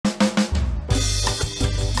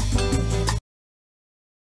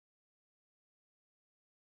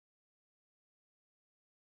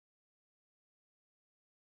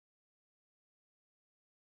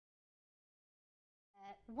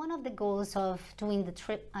One of the goals of doing the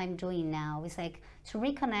trip I'm doing now is like to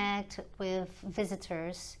reconnect with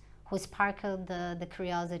visitors who sparkled the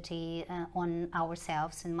curiosity on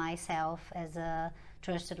ourselves and myself as a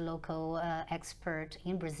trusted local expert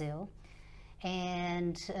in Brazil.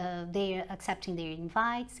 And they're accepting their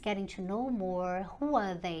invites, getting to know more. Who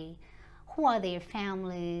are they? Who are their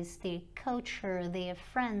families, their culture, their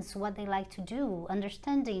friends, what they like to do,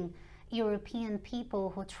 understanding European people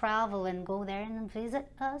who travel and go there and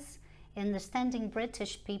visit us, understanding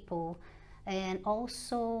British people, and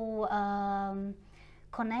also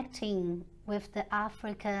connecting with the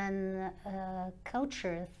African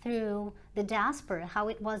culture through the diaspora, how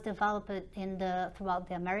it was developed throughout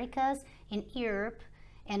the Americas, in Europe,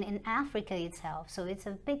 and in Africa itself. So it's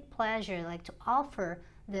a big pleasure like to offer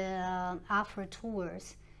the Afro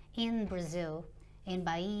tours in Brazil, in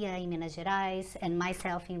Bahia, in Minas Gerais, and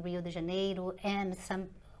myself in Rio de Janeiro, and some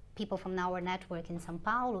people from our network in São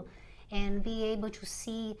Paulo, and be able to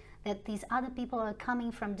see that these other people are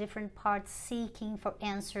coming from different parts, seeking for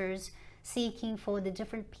answers, seeking for the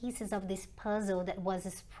different pieces of this puzzle that was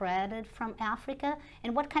spread from Africa,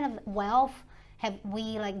 and what kind of wealth have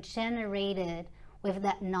we like generated with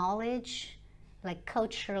that knowledge, like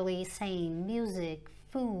culturally saying, music,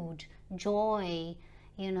 food, joy.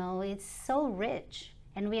 You know, it's so rich,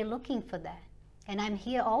 and we're looking for that. And I'm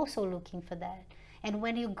here also looking for that. And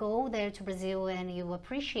when you go there to Brazil and you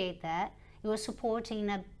appreciate that, you are supporting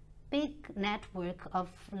a big network of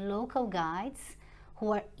local guides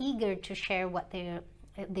who are eager to share what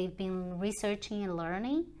they've been researching and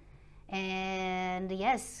learning. And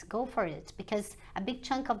yes, go for it, because a big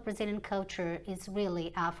chunk of Brazilian culture is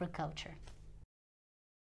really Afro culture.